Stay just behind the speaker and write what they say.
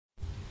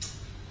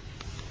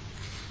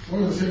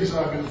One of the things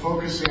I've been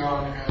focusing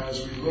on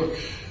as we look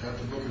at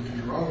the book of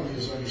Deuteronomy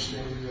is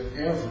understanding that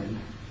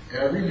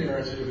every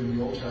narrative in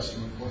the Old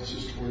Testament points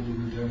us toward the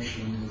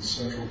redemption that's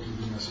central to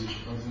the message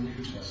of the New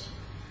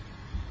Testament.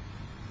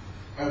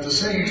 At the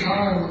same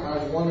time,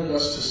 I've wanted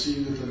us to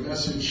see that the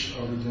message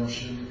of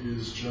redemption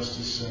is just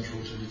as central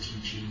to the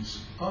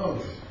teachings of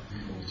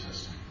the Old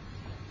Testament.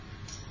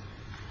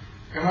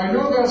 And I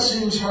know that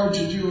seems hard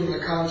to do in the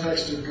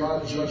context of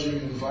God judging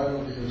and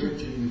violently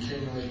evicting the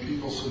Canaanite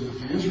people so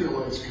that the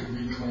Israelites could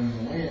reclaim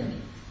the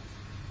land.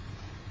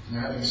 And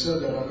having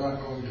said that, I'm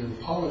not going to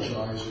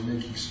apologize or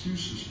make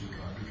excuses for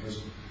God because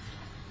of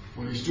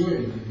what he's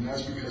doing, and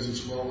that's because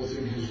it's well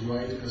within his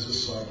right as a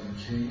sovereign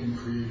king and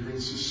creator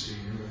and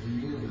sustainer of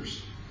the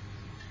universe.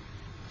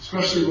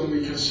 Especially when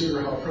we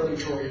consider how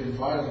predatory and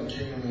violent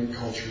Canaanite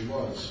culture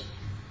was.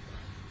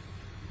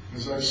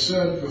 As I've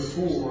said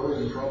before,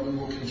 and probably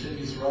will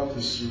continue throughout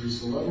this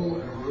series, the level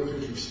and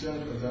horrific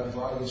extent of that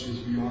violence was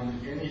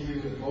beyond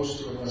anything that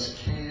most of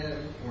us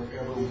can or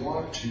ever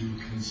want to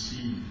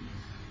conceive.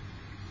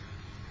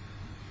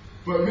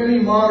 But many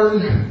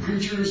modern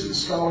preachers and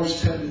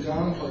scholars tend to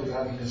downplay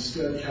that and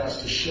instead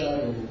cast a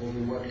shadow over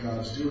what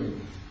God's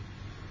doing.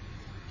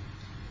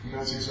 And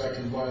that's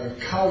exactly why I've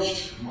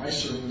couched my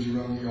sermons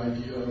around the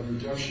idea of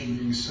redemption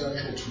being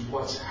central to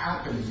what's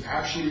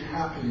actually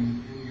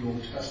happening in the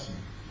Old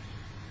Testament.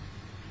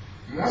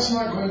 And that's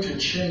not going to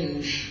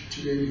change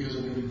today because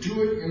I'm going to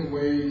do it in a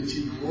way that's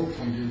even more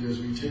pointed as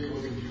we take a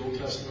look at the Old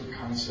Testament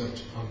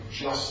concept of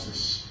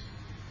justice.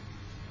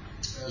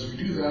 As we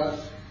do that,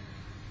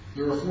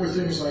 there are four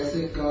things I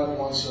think God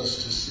wants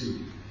us to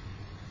see.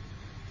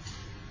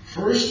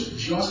 First,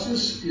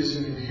 justice is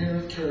an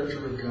inherent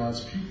character of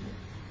God's people.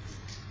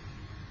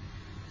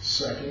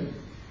 Second,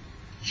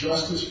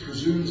 justice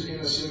presumes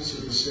innocence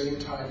at the same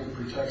time it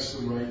protects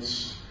the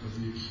rights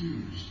of the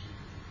accused.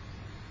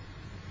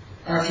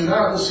 After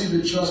that, we'll see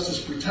that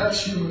justice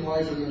protects human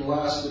life, and then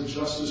last, that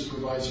justice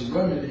provides a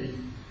remedy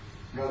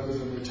rather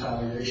than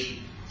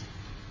retaliation.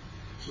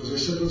 So as I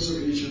said, let's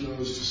look at each of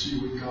those to see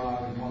what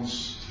God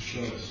wants to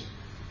show us.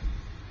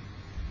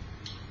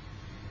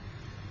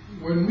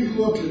 When we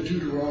look at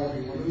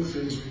Deuteronomy, one of the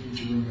things we need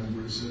to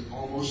remember is that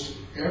almost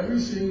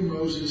everything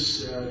Moses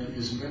said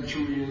is meant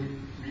to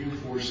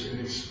reinforce and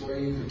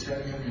explain the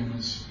Ten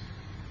Commandments,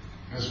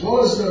 as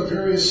well as the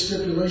various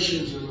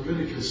stipulations in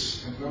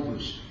Leviticus and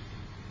Numbers,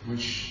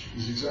 which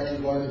is exactly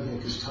why the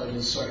book is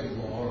titled Second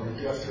Law, or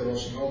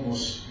Deatheros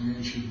Nomos in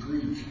ancient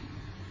Greek.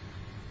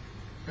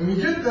 And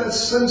we get that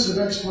sense of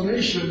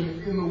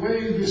explanation in the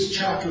way this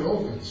chapter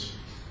opens.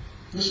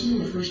 Listen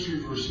to the first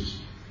three verses.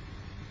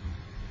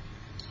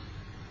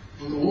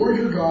 For the Lord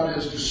your God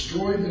has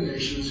destroyed the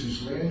nations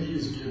whose land he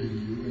has given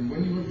you, and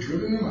when you have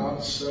driven them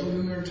out, settled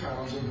in their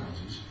towns and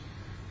houses,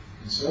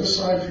 and set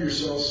aside for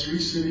yourselves 3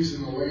 cities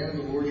in the land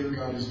the Lord your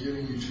God is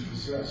giving you to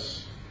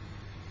possess.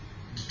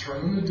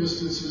 Determine the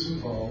distances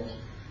involved,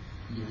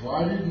 and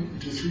divide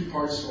into 3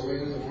 parts the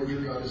land the Lord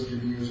your God is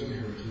giving you as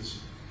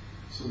inheritance,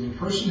 so that the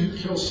person who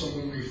kills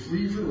someone may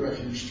flee for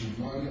refuge to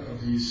one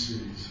of these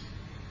cities.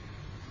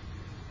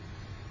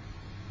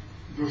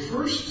 The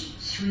first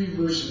 3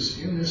 verses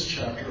in this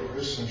chapter are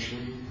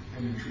essentially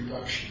an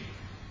introduction.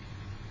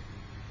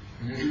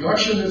 An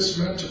introduction that's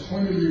meant to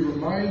pointedly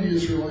remind the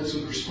Israelites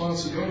of the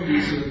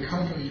responsibilities that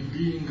accompany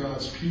being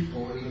God's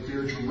people and that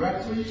they're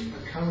directly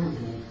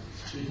accountable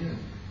to Him.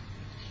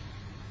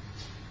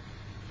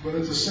 But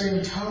at the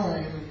same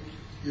time,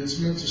 it's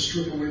meant to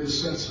strip away the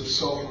sense of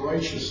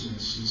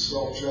self-righteousness and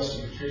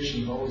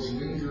self-justification that always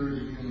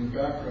lingered in the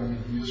background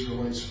of the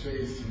Israelites'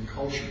 faith and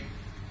culture,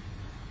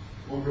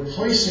 while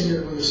replacing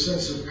it with a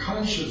sense of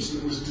conscience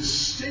that was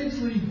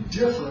distinctly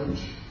different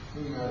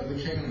than that of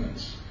the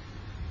Canaanites.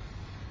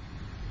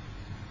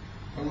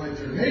 Unlike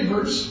their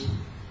neighbors,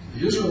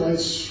 the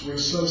Israelites were to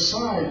set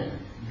aside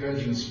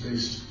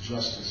vengeance-based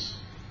justice.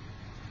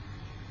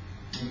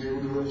 And they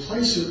were to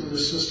replace it with a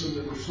system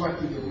that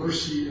reflected the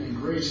mercy and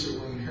grace that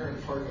were an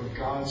inherent part of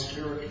God's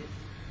character.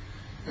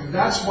 And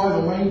that's why the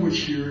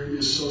language here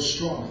is so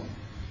strong.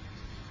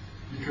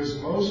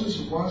 Because Moses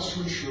wants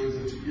to ensure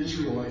that the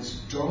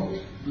Israelites don't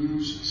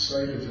lose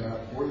sight of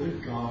that, or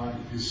that God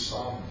is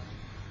sovereign.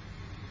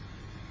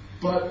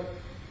 But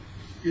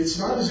it's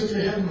not as if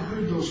they hadn't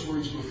heard those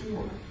words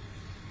before.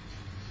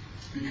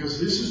 Because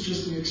this is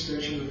just an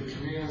extension of the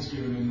commands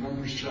given in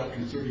Numbers chapter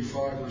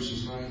 35,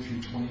 verses 9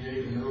 through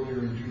 28, and earlier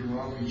in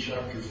Deuteronomy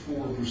chapter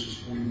 4, verses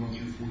 41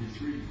 through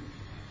 43.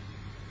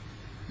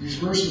 These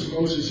verses,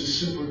 Moses is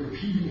simply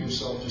repeating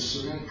himself to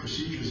cement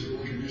procedures that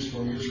were introduced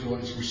while the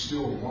Israelites were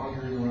still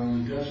wandering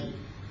around the desert.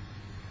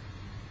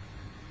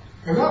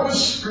 And that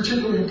was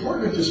particularly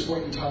important at this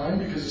point in time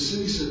because the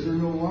city said they're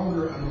no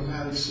longer a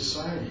nomadic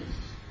society.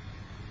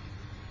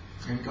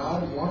 And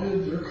God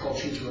wanted their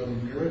culture to have a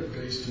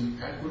merit-based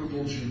and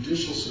equitable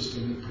judicial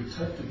system that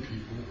protected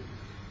people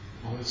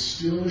while it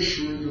still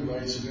assured the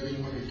rights of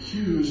anyone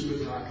accused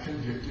but not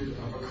convicted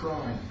of a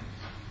crime,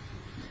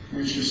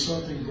 which is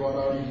something brought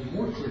out even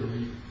more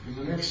clearly in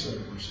the next set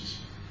of verses.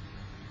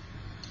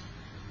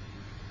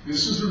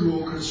 This is the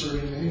rule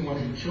concerning anyone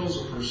who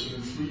kills a person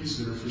and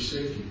flees there for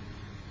safety.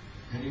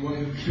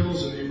 Anyone who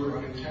kills a neighbor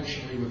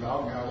unintentionally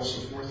without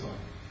malice aforethought.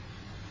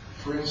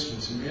 For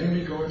instance, a man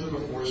may go into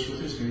the forest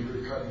with his neighbor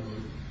to cut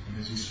wood, and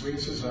as he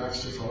swings his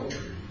axe to fell a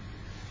tree,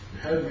 the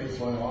head may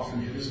fly off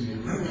and hit his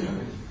neighbor and kill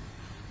him.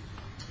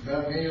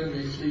 That man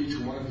may flee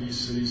to one of these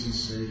cities and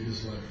save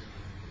his life.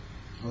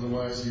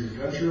 Otherwise, the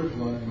avenger of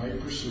blood might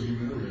pursue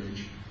him in a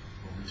rage,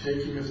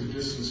 overtake him if the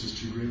distance is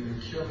too great,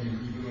 and kill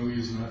him even though he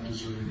is not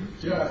deserving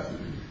of death,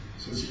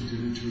 since he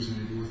did it to his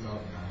neighbor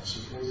without malice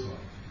aforethought.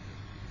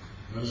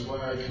 That is why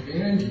I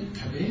command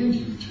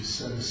you to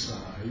set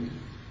aside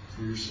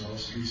for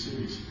yourselves 3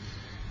 cities.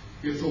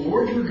 If the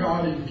Lord your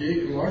God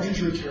enlarges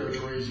your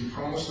territory as he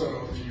promised on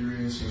oath to your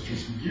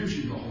ancestors, and gives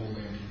you the whole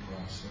land he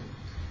promised them,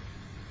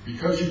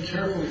 because you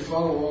carefully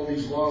follow all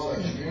these laws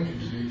I command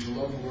you today, to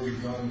love the Lord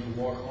your God and to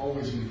walk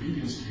always in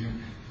obedience to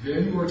him,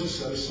 then you are to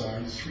set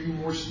aside 3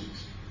 more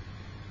cities.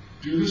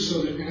 Do this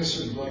so that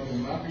innocent blood will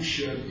not be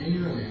shed in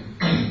your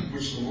land,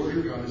 which the Lord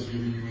your God is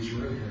giving you as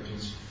your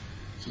inheritance,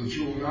 so that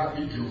you will not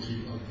be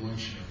guilty of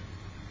bloodshed.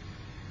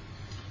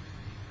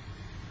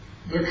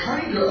 The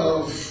kind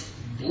of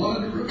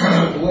blood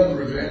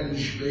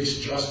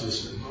revenge-based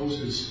justice that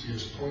Moses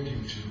is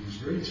pointing to is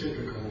very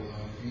typical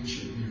of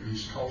ancient Near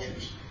East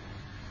cultures.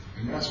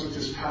 And that's what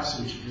this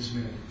passage is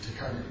meant to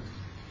cover.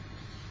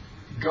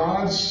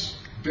 God's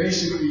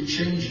basically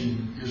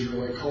changing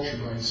Israelite culture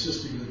by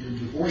insisting that they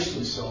divorce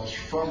themselves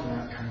from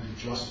that kind of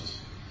justice.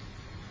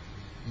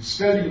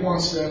 Instead, he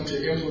wants them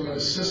to implement a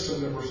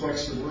system that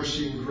reflects the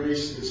mercy and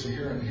grace that's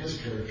inherent in his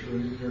character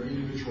and in their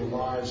individual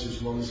lives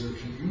as well as their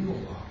communal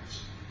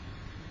lives.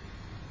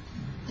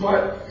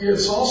 But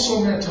it's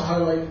also meant to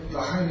highlight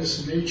the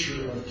heinous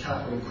nature of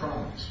capital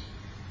crimes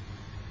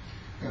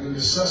and the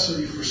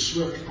necessity for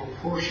swift,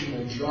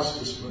 proportional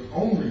justice, but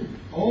only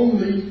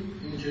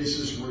in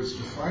cases where it's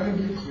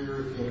definably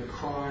clear that a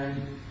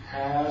crime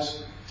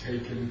has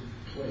taken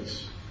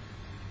place.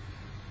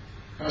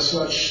 As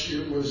such,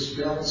 it was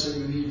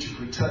balancing the need to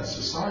protect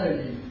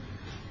society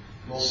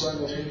while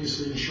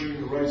simultaneously ensuring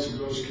the rights of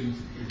those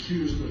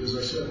accused, but as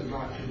I said,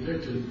 not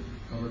convicted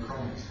of a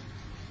crime.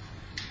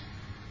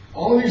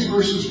 All of these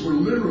verses were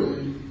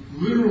literally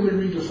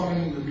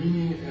redefining the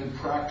meaning and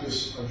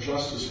practice of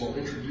justice while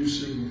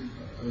introducing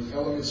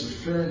elements of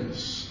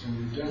fairness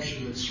and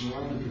redemption that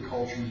surrounding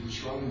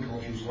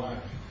cultures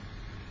lacked.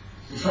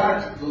 In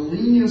fact, the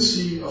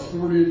leniency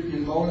afforded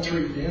in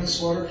voluntary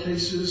manslaughter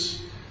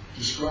cases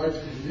described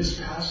in this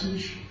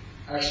passage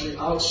actually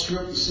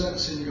outstrip the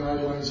sentencing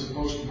guidelines of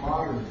most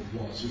modern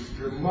laws.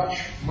 They're much,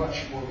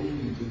 much more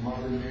lenient than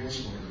modern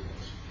manslaughter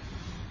laws.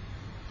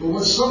 But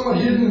what's somewhat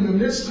hidden in the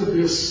midst of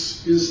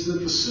this is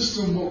that the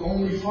system will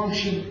only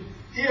function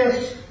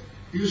if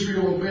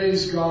Israel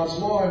obeys God's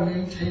law and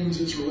maintains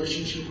its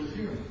relationship with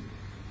him.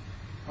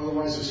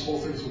 Otherwise, this whole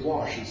thing's a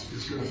wash.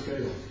 It's going to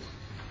fail.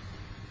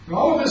 And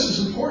all of this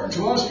is important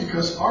to us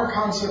because our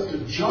concept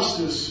of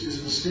justice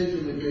is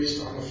mistakenly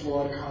based on the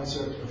flawed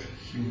concept of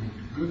human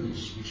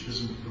goodness, which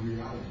isn't the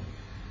reality.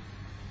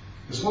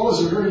 As well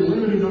as a very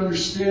limited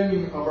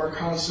understanding of our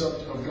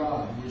concept of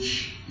God,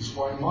 which is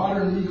why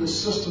modern legal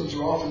systems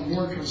are often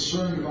more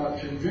concerned about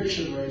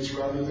conviction rates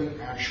rather than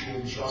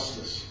actual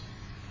justice.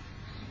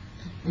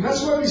 And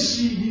that's why we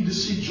need to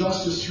see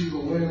justice through the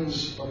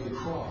lens of the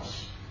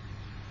cross.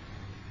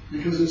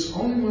 Because it's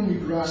only when we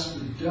grasp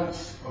the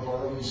depth of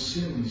our own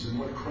sins and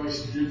what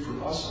Christ did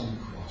for us on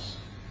the cross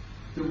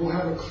that we'll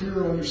have a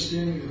clearer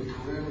understanding of the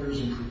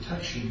parameters and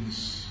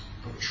protections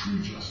of true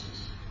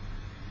justice,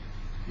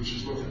 which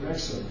is what the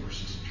next 7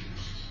 verses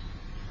introduces.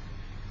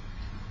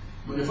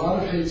 But if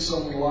out of hate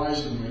someone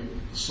lies in wait,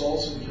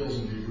 assaults and kills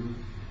a neighbor,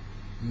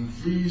 and then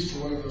flees to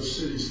one of those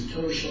cities, the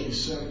killer shall be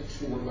sent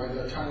for by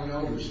the town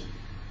elders,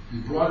 be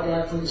brought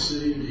back from the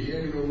city, and be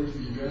handed over to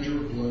the avenger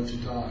of blood to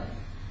die.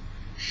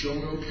 Show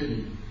no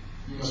pity.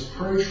 You must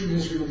purge from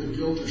Israel the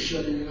guilt of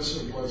shedding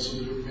innocent blood so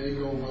that it may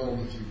go well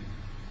with you.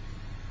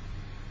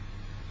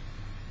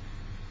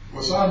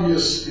 What's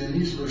obvious in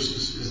these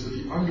verses is that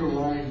the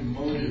underlying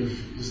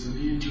motive is the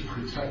need to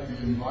protect the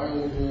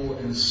inviolable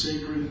and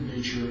sacred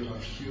nature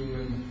of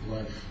human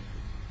life,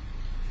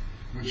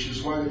 which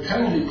is why the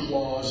penalty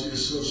clause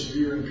is so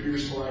severe and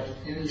appears to lack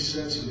any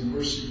sense of the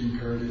mercy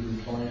imperative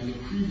implied in the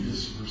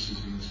previous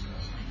verses in this passage.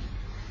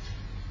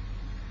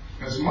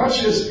 As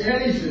much as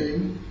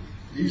anything,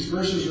 these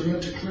verses are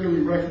meant to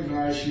clearly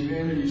recognize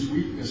humanity's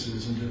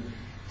weaknesses and to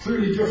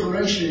clearly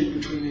differentiate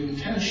between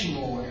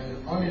intentional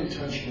and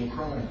unintentional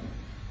crime.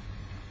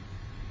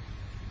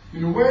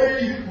 In a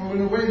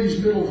way,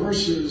 these middle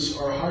verses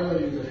are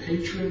highlighting that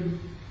hatred,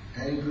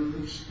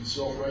 angers, and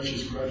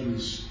self-righteous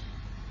grudges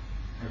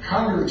are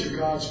counter to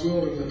God's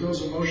will and that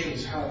those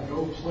emotions have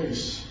no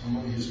place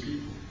among his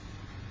people,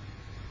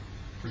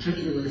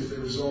 particularly if they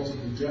result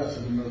in the death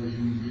of another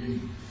human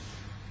being.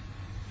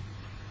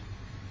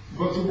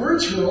 But the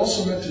words here are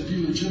also meant to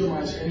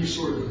delegitimize any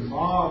sort of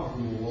mob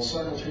rule while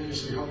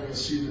simultaneously helping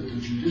us see that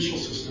the judicial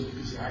system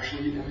is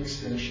actually an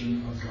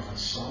extension of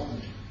God's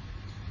sovereignty.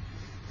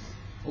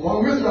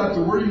 Along with that,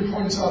 the wording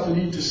points out the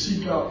need to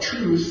seek out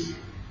truth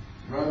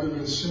rather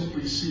than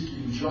simply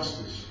seeking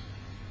justice.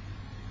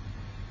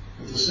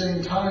 At the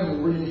same time,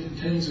 the wording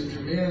contains a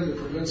command that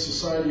prevents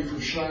society from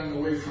shying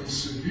away from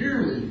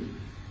severely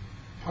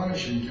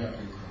punishing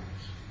capital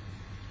crimes.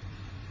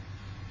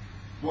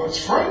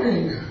 What's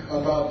frightening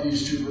about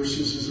these two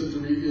verses is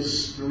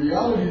the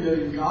reality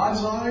that in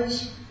God's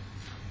eyes,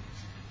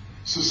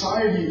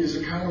 society is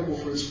accountable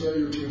for its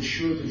failure to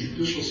ensure the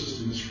judicial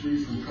system is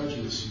free from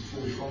prejudice and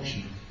fully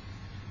functioning,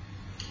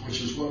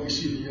 which is what we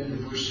see at the end of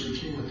verse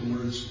 13 with the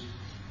words,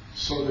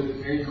 so that it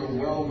may go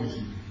well with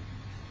you.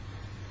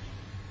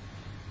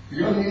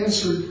 The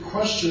unanswered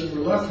question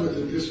we're left with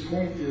at this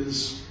point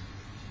is,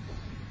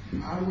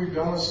 how do we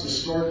balance the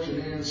stark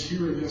demands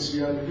here against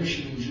the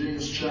admonition in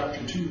James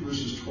chapter 2,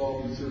 verses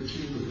 12 and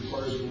 13 that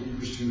requires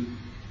believers to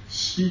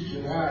speak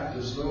and act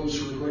as those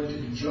who are going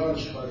to be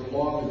judged by the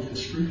law that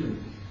gives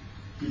freedom?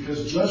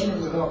 Because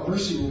judgment without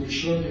mercy will be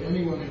shown to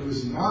anyone who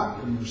has not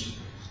been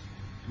merciful.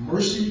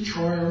 Mercy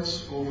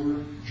triumphs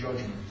over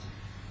judgment.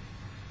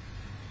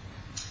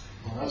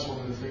 Well, that's one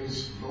of the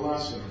things the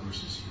last set of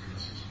verses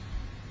addresses.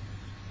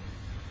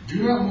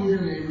 Do not move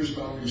your neighbor's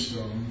boundary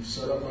stone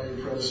set up by your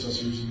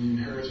predecessors in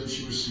the inheritance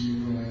you received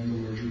in the land the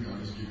Lord your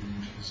God is giving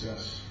you to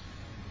possess.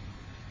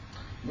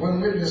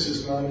 One witness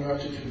is not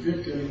enough to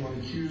convict anyone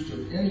accused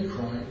of any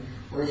crime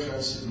or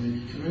offense that may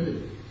be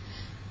committed.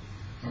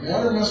 A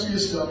matter must be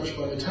established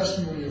by the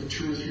testimony of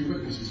 2 or 3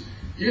 witnesses.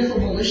 If a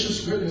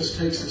malicious witness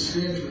takes the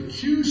stand to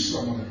accuse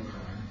someone of a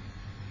crime,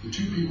 the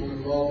 2 people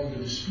involved in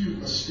the dispute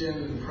must stand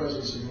in the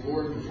presence of the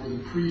Lord before the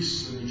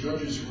priests and the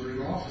judges who were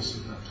in office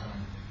at that time.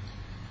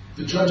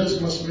 The judges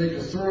must make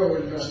a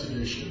thorough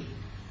investigation,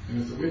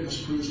 and if the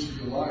witness proves to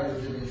be a liar,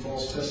 giving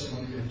false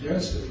testimony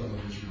against a fellow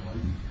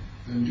Israelite,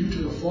 then due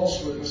to the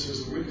false witness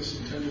as the witness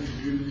intended to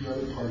do to the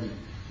other party,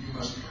 you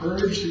must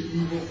purge the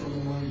evil from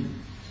among you.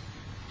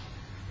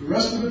 The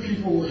rest of the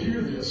people will hear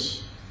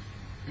this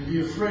and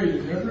be afraid,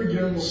 and never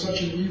again will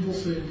such an evil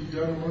thing be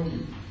done among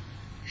you.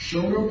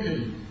 Show no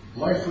pity,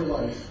 life for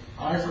life,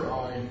 eye for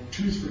eye,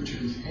 tooth for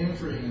tooth, hand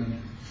for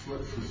hand,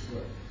 foot for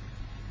foot.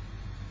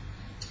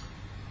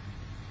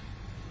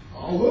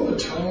 Although the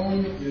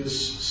tone is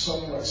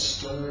somewhat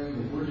stern,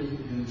 the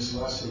wording in this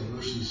last set of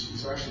verses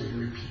is actually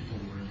very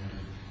people-oriented.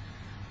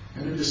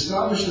 And it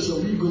establishes a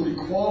legal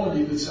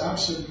equality that's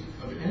absent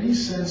of any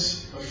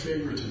sense of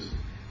favoritism.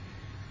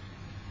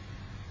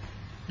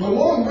 But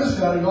along with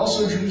that, it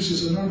also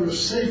introduces a number of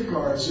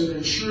safeguards that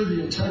ensure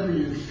the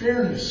integrity and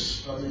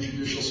fairness of the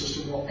judicial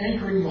system while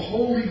anchoring the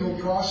whole legal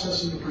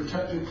process in the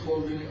protective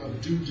clothing of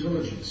due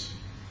diligence.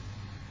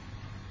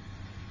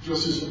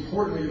 Just as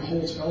importantly, it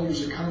holds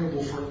elders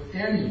accountable for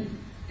any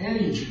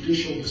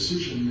judicial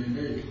decision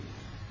they make.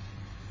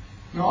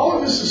 Now, all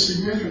of this is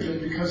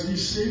significant because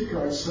these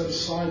safeguards set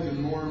aside the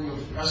norm of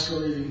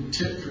escalating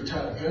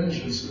tit-for-tat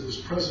vengeance that was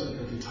present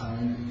at the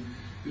time.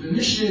 It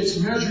initiates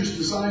measures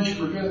designed to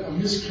prevent a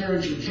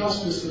miscarriage of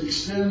justice that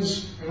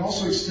extends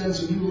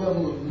a new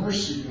level of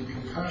mercy and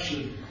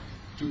compassion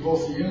to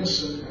both the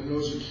innocent and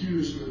those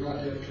accused but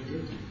not yet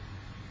convicted.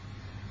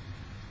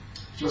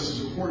 Just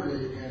as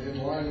importantly, and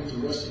in line with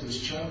the rest of this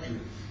chapter,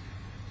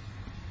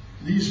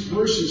 these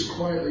verses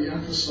quietly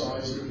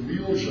emphasize that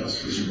real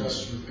justice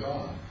rests with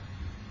God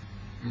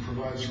and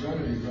provides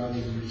remedy rather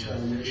than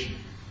retaliation,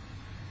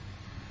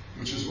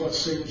 which is what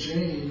St.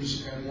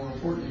 James, and more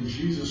importantly,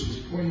 Jesus, was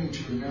pointing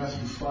to in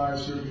Matthew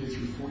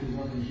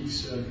 5:38-41, when he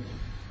said,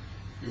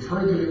 "You've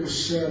heard that it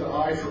was said,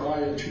 eye for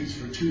eye and tooth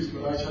for tooth,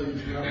 but I tell you,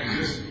 do not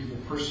resist an evil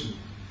person.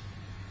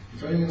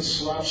 If anyone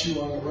slaps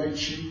you on the right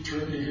cheek,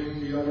 turn to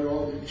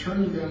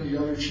them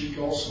the other cheek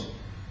also.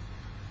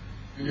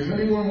 And if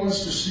anyone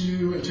wants to see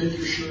you and take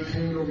your shirt,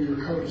 hang it over your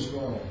coat as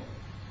well.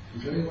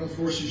 If anyone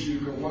forces you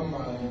to go 1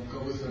 mile, go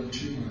with them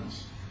 2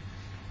 miles."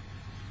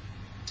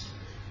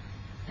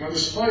 Now,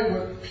 despite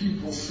what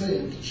people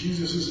think,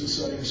 Jesus isn't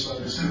setting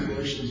aside the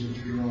stipulations of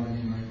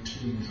Deuteronomy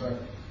 19. In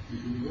fact, if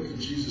you look at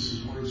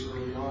Jesus' words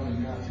early on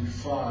in Matthew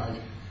 5,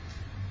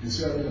 it's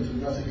evident that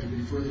nothing could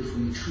be further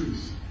from the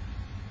truth.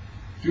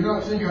 "Do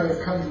not think I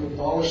have come to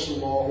abolish the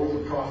law or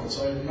the prophets.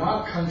 I have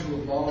not come to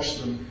abolish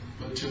them,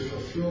 but to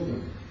fulfill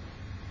them.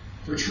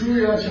 For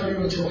truly I tell you,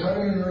 until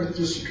heaven and earth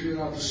disappear,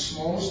 not the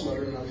smallest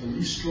letter, not the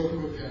least stroke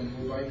of a pen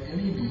will by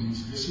any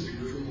means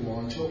disappear from the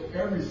law until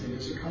everything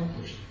is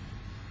accomplished.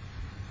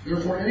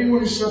 Therefore, anyone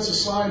who sets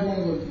aside one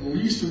of the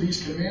least of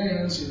these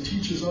commands and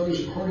teaches others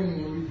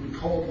accordingly would be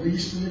called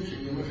least in the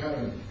kingdom of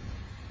heaven.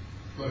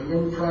 But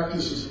whoever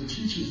practices and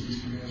teaches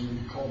these commands will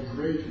be called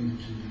great in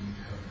the kingdom of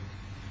heaven.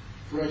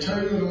 For I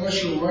tell you that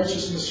unless your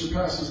righteousness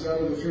surpasses that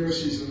of the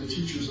Pharisees and the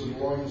teachers of the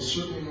law, you will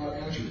certainly not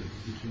enter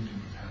the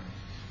kingdom of heaven."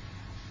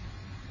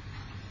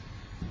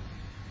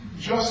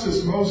 Just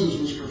as Moses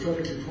was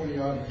prophetically pointing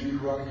out in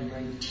Deuteronomy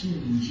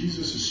 19,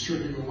 Jesus is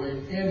stripping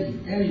away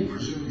any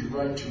presumed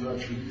right to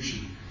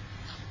retribution.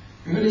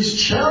 And then he's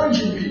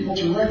challenging people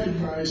to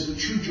recognize that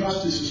true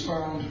justice is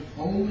found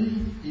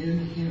only in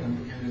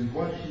him and in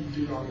what he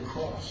did on the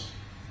cross.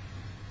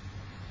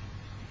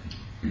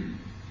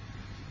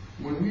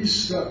 when we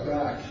step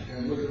back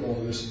and look at all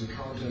of this in the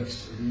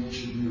context of the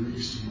ancient Near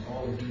East and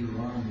all of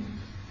Deuteronomy,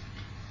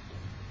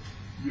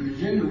 you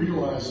begin to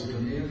realize that the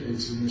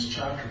mandates in this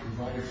chapter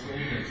provide a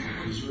framework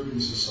for preserving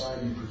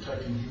society and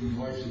protecting human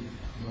life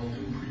that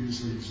didn't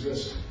previously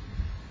exist.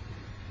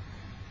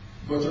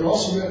 But they're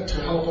also meant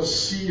to help us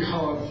see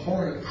how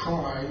abhorrent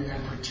crime,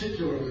 and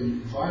particularly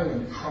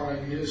violent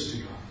crime, is to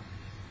God.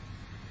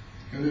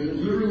 And that it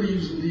literally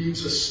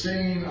leaves a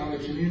stain on the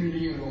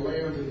community and the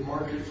land and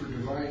mark it for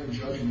divine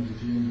judgment at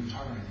the end of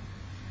time.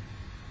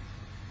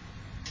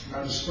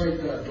 Now,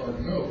 despite that dark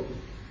note,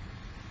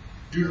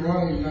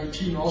 Deuteronomy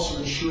 19 also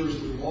ensures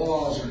that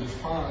laws are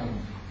defined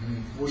and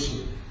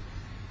enforceable,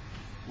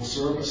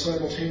 while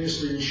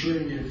simultaneously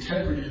ensuring the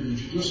integrity of the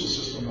judicial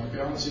system by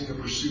balancing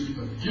the pursuit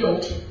of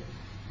guilt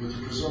with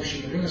the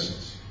presumption of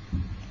innocence.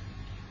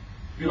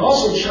 It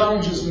also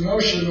challenges the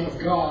notion of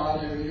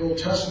God in the Old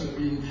Testament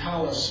being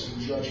callous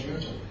and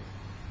judgmental,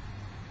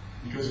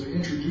 because it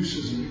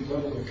introduces a new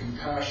level of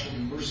compassion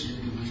and mercy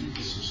into the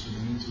legal system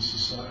and into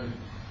society.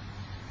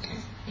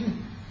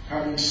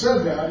 Having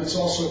said that, it's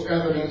also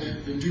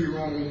evident that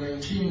Deuteronomy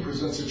 19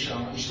 presents a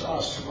challenge to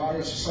us, to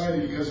modern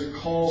society, because it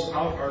calls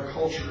out our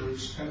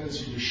culture's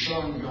tendency to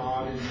shun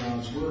God and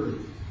God's Word.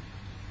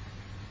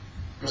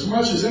 As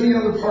much as any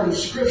other part of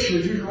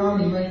Scripture,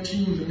 Deuteronomy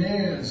 19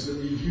 demands that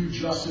we view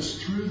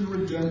justice through the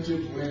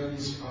redemptive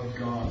lens of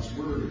God's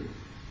Word.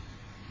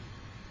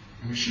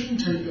 And we shouldn't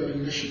take that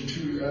admonition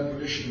too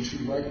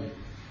lightly,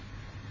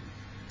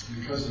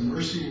 because the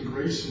mercy and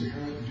grace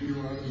inherent in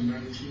Deuteronomy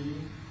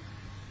 19,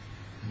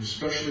 and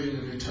especially in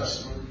the New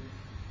Testament,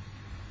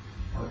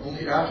 are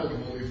only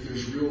applicable if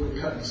there's real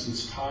repentance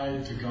that's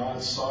tied to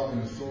God's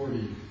sovereign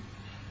authority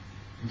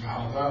and to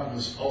how that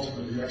was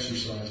ultimately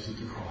exercised at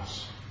the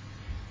cross.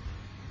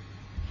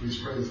 Please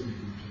pray with me,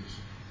 please.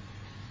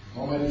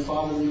 Almighty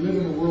Father, we live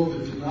in a world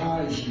that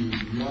denies you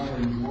the honor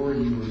and glory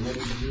you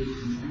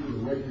are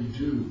rightly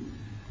due.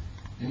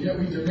 And yet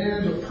we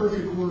demand a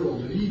perfect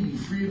world, an Eden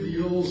free of the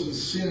ills and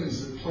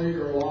sins that plague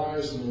our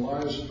lives and the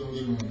lives of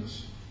those around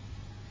us.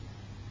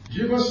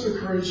 Give us the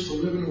courage to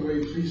live in a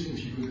way pleasing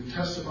to you that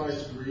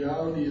testifies to the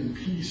reality and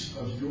peace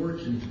of your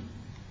kingdom.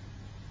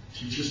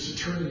 Teach us to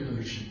turn the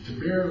other cheek, to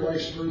bear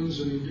life's burdens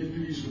and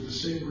indignities with the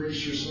same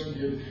grace your Son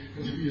did,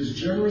 and to be as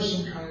generous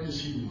and kind as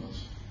he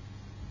was.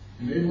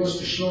 Enable us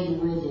to show the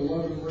world the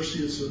love and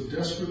mercy it so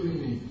desperately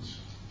needs.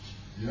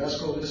 We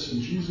ask all this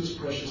in Jesus'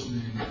 precious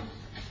name.